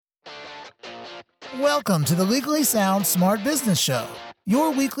Welcome to the Legally Sound Smart Business Show,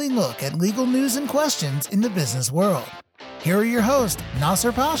 your weekly look at legal news and questions in the business world. Here are your hosts,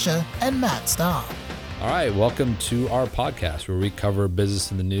 Nasser Pasha and Matt Staub. All right, welcome to our podcast where we cover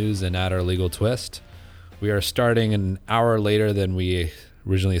business in the news and add our legal twist. We are starting an hour later than we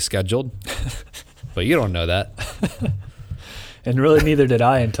originally scheduled, but you don't know that. And really neither did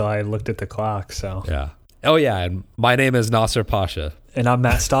I until I looked at the clock, so. Yeah. Oh, yeah, and my name is Nasser Pasha. And I'm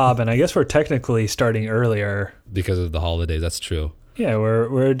Matt Staub, and I guess we're technically starting earlier. Because of the holidays, that's true. Yeah,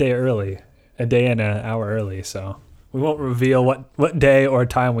 we're a day early, a day and an hour early, so we won't reveal what day or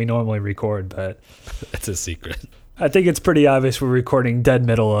time we normally record, but It's a secret. I think it's pretty obvious we're recording dead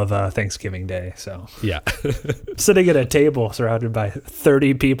middle of Thanksgiving Day, so. Yeah. Sitting at a table surrounded by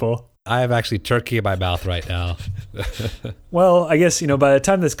 30 people. I have actually turkey in my mouth right now. Well, I guess, by the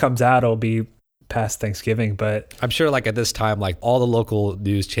time this comes out, it'll be past Thanksgiving, but I'm sure at this time, all the local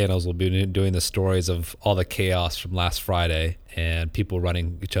news channels will be doing the stories of all the chaos from last Friday and people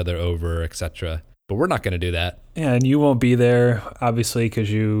running each other over, etc. But we're not going to do that. yeah, and you won't be there, obviously, because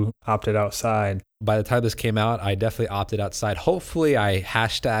you opted outside. By the time this came out, I definitely opted outside. Hopefully I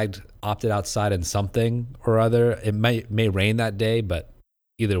hashtagged opted outside in something or other. It may rain that day, but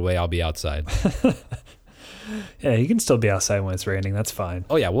either way, I'll be outside. Yeah, you can still be outside when it's raining. That's fine.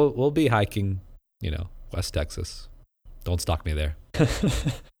 Oh yeah, we'll be hiking, West Texas. Don't stalk me there.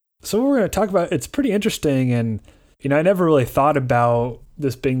 So what we're going to talk about, it's pretty interesting, and I never really thought about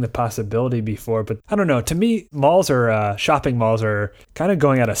this being the possibility before, but I don't know. To me, shopping malls are kind of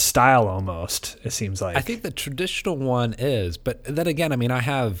going out of style almost, it seems like. I think the traditional one is, but then again, I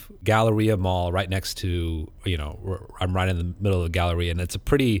have Galleria Mall right next to, I'm right in the middle of the Galleria, and it's a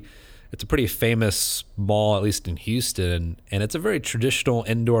pretty famous mall, at least in Houston, and it's a very traditional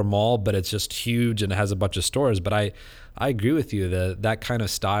indoor mall, but it's just huge and it has a bunch of stores. But I agree with you that kind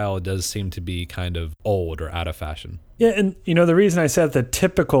of style does seem to be kind of old or out of fashion. Yeah, and the reason I said the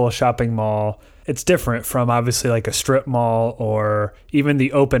typical shopping mall, it's different from obviously like a strip mall or even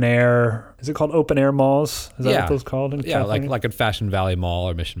the open air. Is it called open air malls? Is that what those called? In California? like a Fashion Valley Mall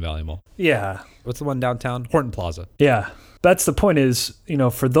or Mission Valley Mall. Yeah. What's the one downtown? Horton Plaza. Yeah. That's the point is,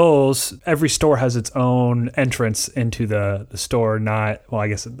 for those, every store has its own entrance into the store, I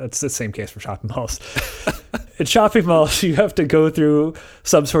guess that's the same case for shopping malls. In shopping malls, you have to go through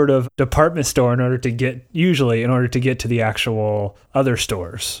some sort of department store in order to get to the actual other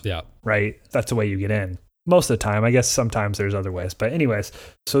stores. Yeah. Right? That's the way you get in. Most of the time. I guess sometimes there's other ways. But anyways,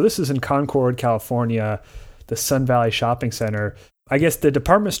 so this is in Concord, California, the Sun Valley Shopping Center. I guess the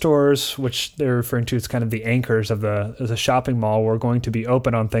department stores, which they're referring to as kind of the anchors of the shopping mall, were going to be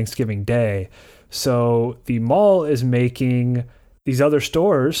open on Thanksgiving Day. So the mall is making these other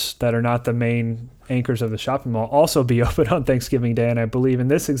stores that are not the main anchors of the shopping mall also be open on Thanksgiving Day. And I believe in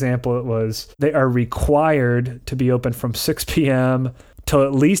this example, it was they are required to be open from 6 p.m. till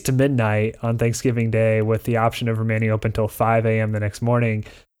at least midnight on Thanksgiving Day, with the option of remaining open till 5 a.m. the next morning.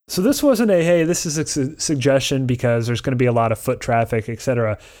 So this wasn't this is a suggestion because there's going to be a lot of foot traffic,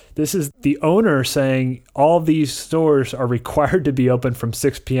 etc. This is the owner saying all these stores are required to be open from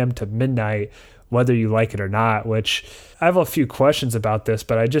 6 p.m. to midnight, whether you like it or not, which I have a few questions about this,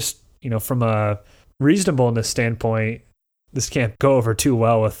 but I just, from a reasonableness standpoint, this can't go over too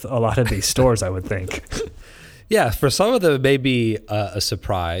well with a lot of these stores, I would think. Yeah, for some of them it may be a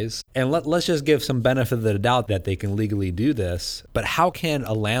surprise. And let's just give some benefit of the doubt that they can legally do this. But how can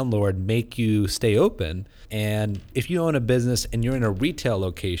a landlord make you stay open? And if you own a business and you're in a retail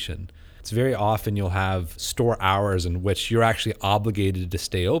location, it's very often you'll have store hours in which you're actually obligated to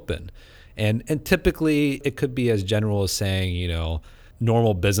stay open. And typically it could be as general as saying,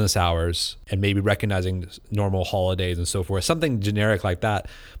 normal business hours and maybe recognizing normal holidays and so forth, something generic like that.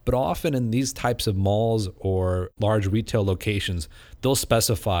 But often in these types of malls or large retail locations, they'll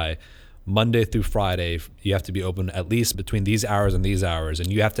specify Monday through Friday, you have to be open at least between these hours and these hours.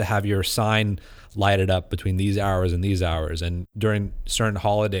 And you have to have your sign lighted up between these hours and these hours and during certain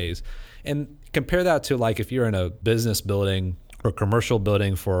holidays. And compare that to if you're in a business building or commercial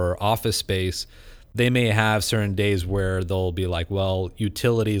building for office space, they may have certain days where they'll be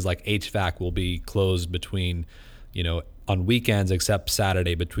utilities like HVAC will be closed between, on weekends except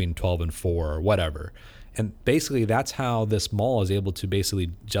Saturday between 12 and 4 or whatever. And basically that's how this mall is able to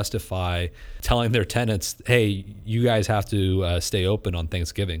basically justify telling their tenants, hey, you guys have to stay open on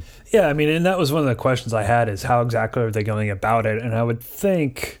Thanksgiving. Yeah, and that was one of the questions I had is how exactly are they going about it? And I would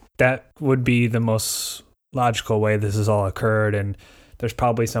think that would be the most logical way this has all occurred. And there's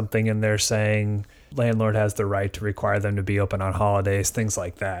probably something in there saying landlord has the right to require them to be open on holidays, things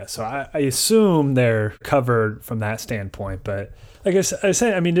like that. So I assume they're covered from that standpoint, but like I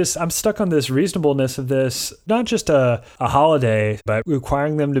said, I mean, I'm stuck on this reasonableness of this, not just a holiday, but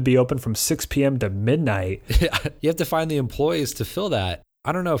requiring them to be open from 6 p.m. to midnight. You have to find the employees to fill that.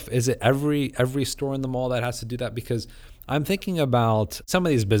 I don't know is it every store in the mall that has to do that? Because I'm thinking about some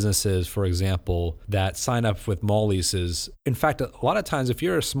of these businesses, for example, that sign up with mall leases. In fact, a lot of times if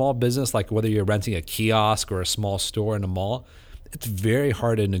you're a small business, like whether you're renting a kiosk or a small store in a mall, it's very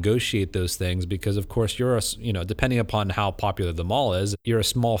hard to negotiate those things because, of course, depending upon how popular the mall is, you're a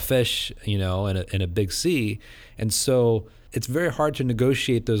small fish, in a big sea. And so it's very hard to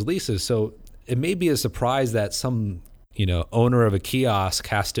negotiate those leases. So it may be a surprise that some owner of a kiosk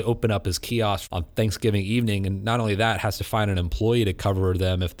has to open up his kiosk on Thanksgiving evening. And not only that, has to find an employee to cover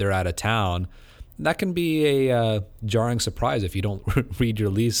them if they're out of town. That can be a jarring surprise if you don't read your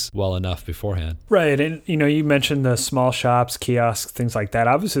lease well enough beforehand. Right. And, you mentioned the small shops, kiosks, things like that.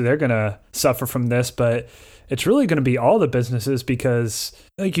 Obviously, they're going to suffer from this, but it's really going to be all the businesses because,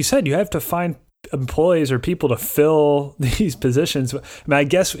 like you said, you have to find employees or people to fill these positions. I mean, I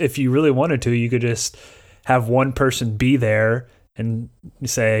guess if you really wanted to, you could just have one person be there and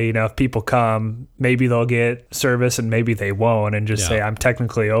say, if people come, maybe they'll get service and maybe they won't, and just say, I'm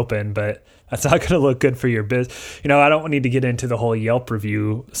technically open, but that's not going to look good for your business. I don't need to get into the whole Yelp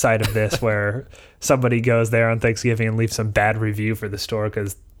review side of this where somebody goes there on Thanksgiving and leaves some bad review for the store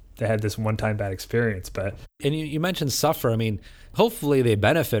because they had this one-time bad experience. And you mentioned suffer. I mean, hopefully they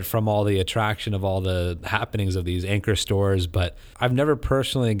benefit from all the attraction of all the happenings of these anchor stores, but I've never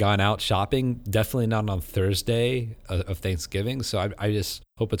personally gone out shopping, definitely not on Thursday of Thanksgiving. So I just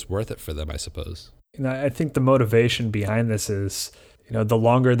hope it's worth it for them, I suppose. I think the motivation behind this is, the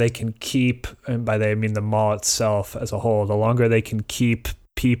longer they can keep, and by that I mean the mall itself as a whole, the longer they can keep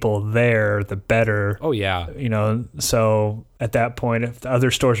people there, the better. Oh, yeah. So at that point, if the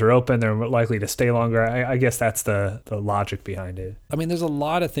other stores are open, they're likely to stay longer. I guess that's the logic behind it. I mean, there's a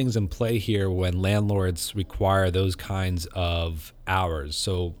lot of things in play here when landlords require those kinds of hours.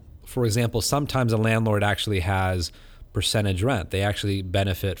 So, for example, sometimes a landlord actually has percentage rent. They actually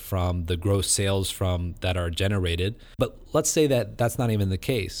benefit from the gross sales that are generated. But let's say that that's not even the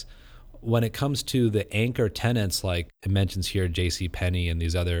case. When it comes to the anchor tenants, like it mentions here, JCPenney and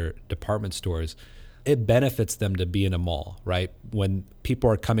these other department stores, it benefits them to be in a mall, right? When people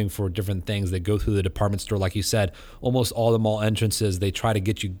are coming for different things, they go through the department store. Like you said, almost all the mall entrances, they try to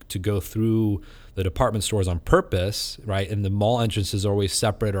get you to go through the department stores on purpose, right? And the mall entrances are always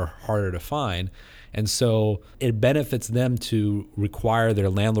separate or harder to find. And so it benefits them to require their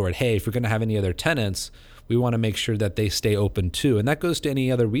landlord, hey, if you're going to have any other tenants, we want to make sure that they stay open too. And that goes to any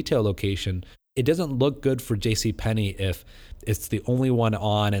other retail location. It doesn't look good for JCPenney if it's the only one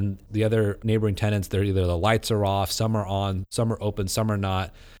on and the other neighboring tenants, they're either the lights are off, some are on, some are open, some are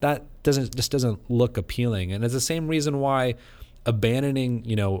not. That just doesn't look appealing. And it's the same reason why abandoning,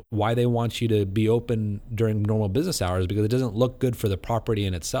 why they want you to be open during normal business hours, because it doesn't look good for the property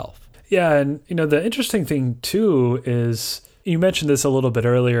in itself. Yeah. And, the interesting thing too is you mentioned this a little bit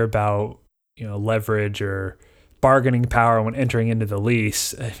earlier about, leverage or bargaining power when entering into the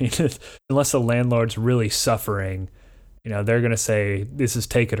lease. I mean, unless the landlord's really suffering, they're going to say, this is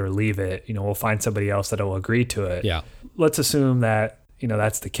take it or leave it. We'll find somebody else that will agree to it. Yeah. Let's assume that,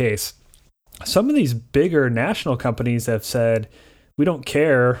 that's the case. Some of these bigger national companies have said, we don't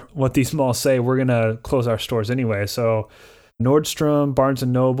care what these malls say. We're going to close our stores anyway. So Nordstrom, Barnes &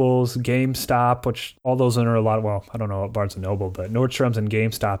 Noble's, GameStop, which all those are in a lot of, well, I don't know about Barnes & Noble, but Nordstrom's and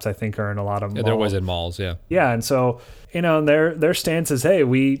GameStops, I think, are in a lot of malls. Yeah, they're always in malls, yeah. Yeah, and so, their stance is, hey,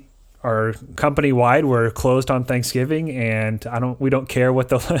 we are company-wide, we're closed on Thanksgiving, and we don't care what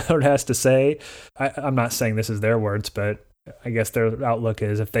the landlord has to say. I'm not saying this is their words, but I guess their outlook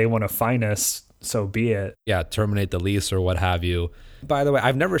is if they want to fine us, so be it. Yeah, terminate the lease or what have you. By the way,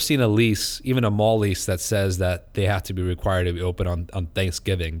 I've never seen a lease, even a mall lease, that says that they have to be required to be open on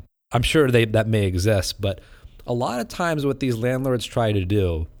Thanksgiving. I'm sure that may exist, but a lot of times what these landlords try to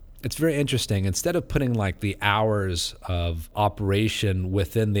do, it's very interesting. Instead of putting like the hours of operation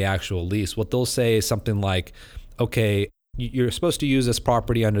within the actual lease, what they'll say is something like, okay, you're supposed to use this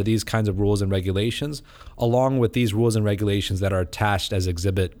property under these kinds of rules and regulations, along with these rules and regulations that are attached as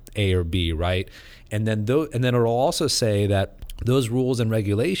Exhibit A or B, right? And then it'll also say that those rules and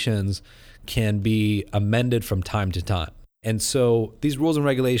regulations can be amended from time to time. And so these rules and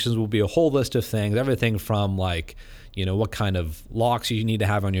regulations will be a whole list of things, everything from like, what kind of locks you need to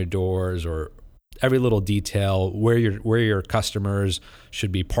have on your doors, or every little detail, where your customers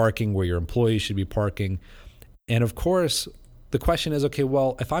should be parking, where your employees should be parking. And of course, the question is, okay,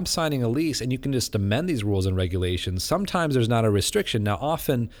 well, if I'm signing a lease and you can just amend these rules and regulations, sometimes there's not a restriction. Now,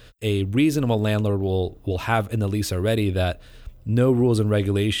 often a reasonable landlord will have in the lease already that no rules and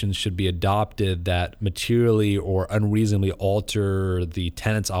regulations should be adopted that materially or unreasonably alter the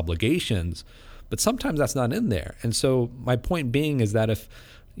tenant's obligations. But sometimes that's not in there. And so my point being is that if,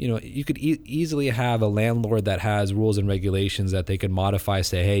 you could easily have a landlord that has rules and regulations that they could modify,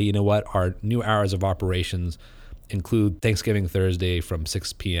 say, hey, you know what, our new hours of operations include Thanksgiving Thursday from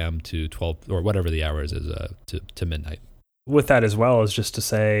 6 p.m. to 12 or whatever the hours is to midnight. With that as well is just to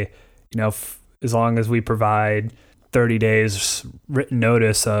say, as long as we provide 30 days written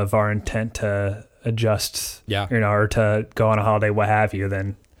notice of our intent to adjust, or to go on a holiday, what have you,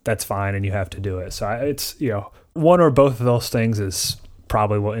 then that's fine and you have to do it. So it's, one or both of those things is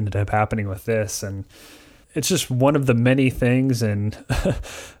probably what ended up happening with this. And it's just one of the many things in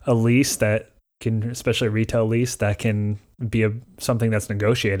a lease that can, especially a retail lease, that can be something that's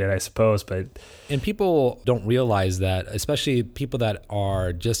negotiated, I suppose. And people don't realize that, especially people that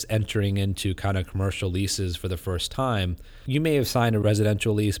are just entering into kind of commercial leases for the first time. You may have signed a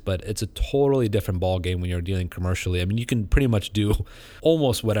residential lease, but it's a totally different ballgame when you're dealing commercially. I mean, you can pretty much do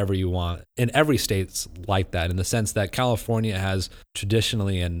almost whatever you want. And every state's like that, in the sense that California has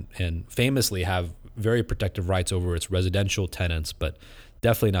traditionally and famously have very protective rights over its residential tenants, but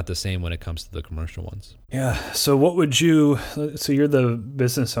definitely not the same when it comes to the commercial ones. Yeah. So so you're the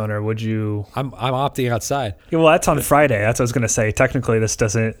business owner. Would you? I'm opting outside. Yeah, well, that's on Friday. That's what I was going to say. Technically, this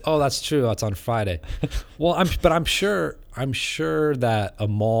doesn't. Oh, that's true. That's on Friday. Well, I'm sure that a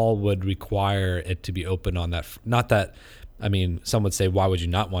mall would require it to be open on that. Not that, I mean, some would say, why would you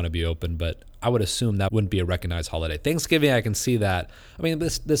not want to be open? But I would assume that wouldn't be a recognized holiday. Thanksgiving, I can see that. I mean,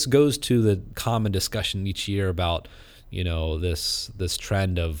 this goes to the common discussion each year about, this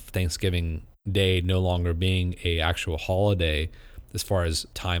trend of Thanksgiving Day no longer being a actual holiday as far as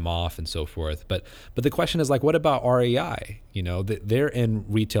time off and so forth. But the question is, like, what about REI? They're in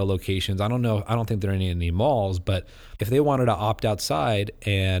retail locations. I don't think they're in any malls, but if they wanted to opt outside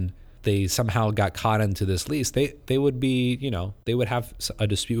and they somehow got caught into this lease, they would be, they would have a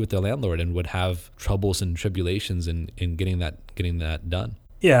dispute with their landlord and would have troubles and tribulations in getting that done.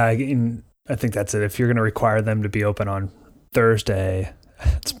 Yeah, I think that's it. If you're going to require them to be open on Thursday,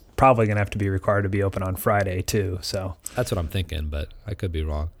 it's probably going to have to be required to be open on Friday too. So that's what I'm thinking, but I could be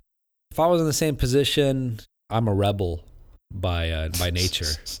wrong. If I was in the same position, I'm a rebel by nature.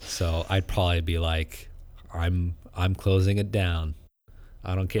 So I'd probably be like, I'm closing it down.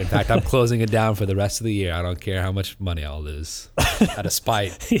 I don't care. In fact, I'm closing it down for the rest of the year. I don't care how much money I'll lose out of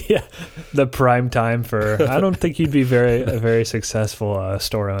spite. Yeah, the prime time for. I don't think you'd be a very successful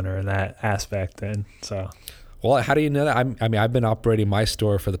store owner in that aspect. Then, so. Well, how do you know that? I've been operating my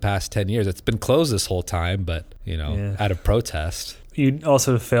store for the past 10 years. It's been closed this whole time, but out of protest. You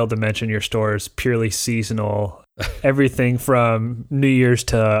also failed to mention your store is purely seasonal. Everything from New Year's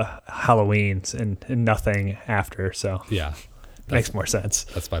to Halloween's and nothing after. So yeah. Makes more sense.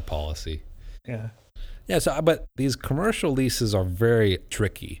 That's my policy. Yeah. Yeah. So, but these commercial leases are very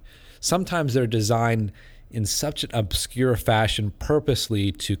tricky. Sometimes they're designed in such an obscure fashion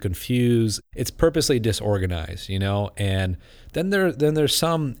purposely to confuse. It's purposely disorganized, and then there's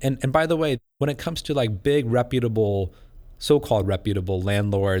some, and by the way, when it comes to like big reputable, so-called reputable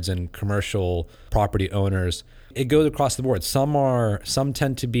landlords and commercial property owners, it goes across the board. Some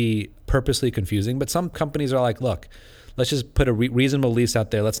tend to be purposely confusing, but some companies are like, look, let's just put a reasonable lease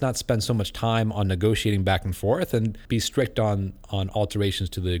out there. Let's not spend so much time on negotiating back and forth and be strict on alterations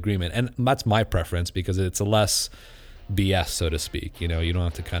to the agreement. And that's my preference because it's a less BS, so to speak. You don't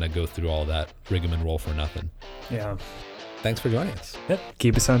have to kind of go through all that rigmarole for nothing. Yeah. Thanks for joining us. Yep.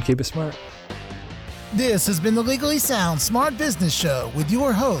 Keep it sound, keep it smart. This has been the Legally Sound Smart Business Show with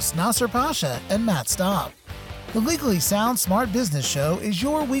your hosts, Nasser Pasha and Matt Staub. The Legally Sound Smart Business Show is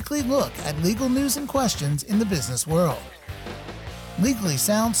your weekly look at legal news and questions in the business world. Legally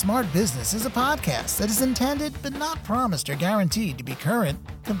Sound Smart Business is a podcast that is intended but not promised or guaranteed to be current,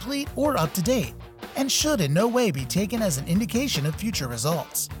 complete, or up to date, and should in no way be taken as an indication of future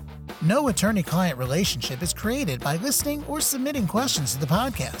results. No attorney-client relationship is created by listening or submitting questions to the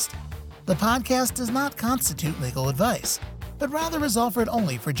podcast. The podcast does not constitute legal advice, but rather is offered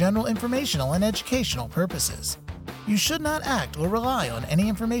only for general informational and educational purposes. You should not act or rely on any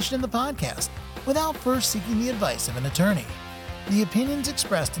information in the podcast without first seeking the advice of an attorney. The opinions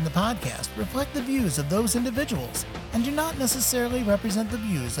expressed in the podcast reflect the views of those individuals and do not necessarily represent the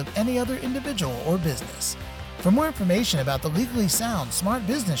views of any other individual or business. For more information about the Legally Sound Smart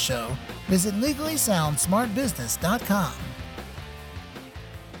Business Show, visit LegallySoundSmartBusiness.com.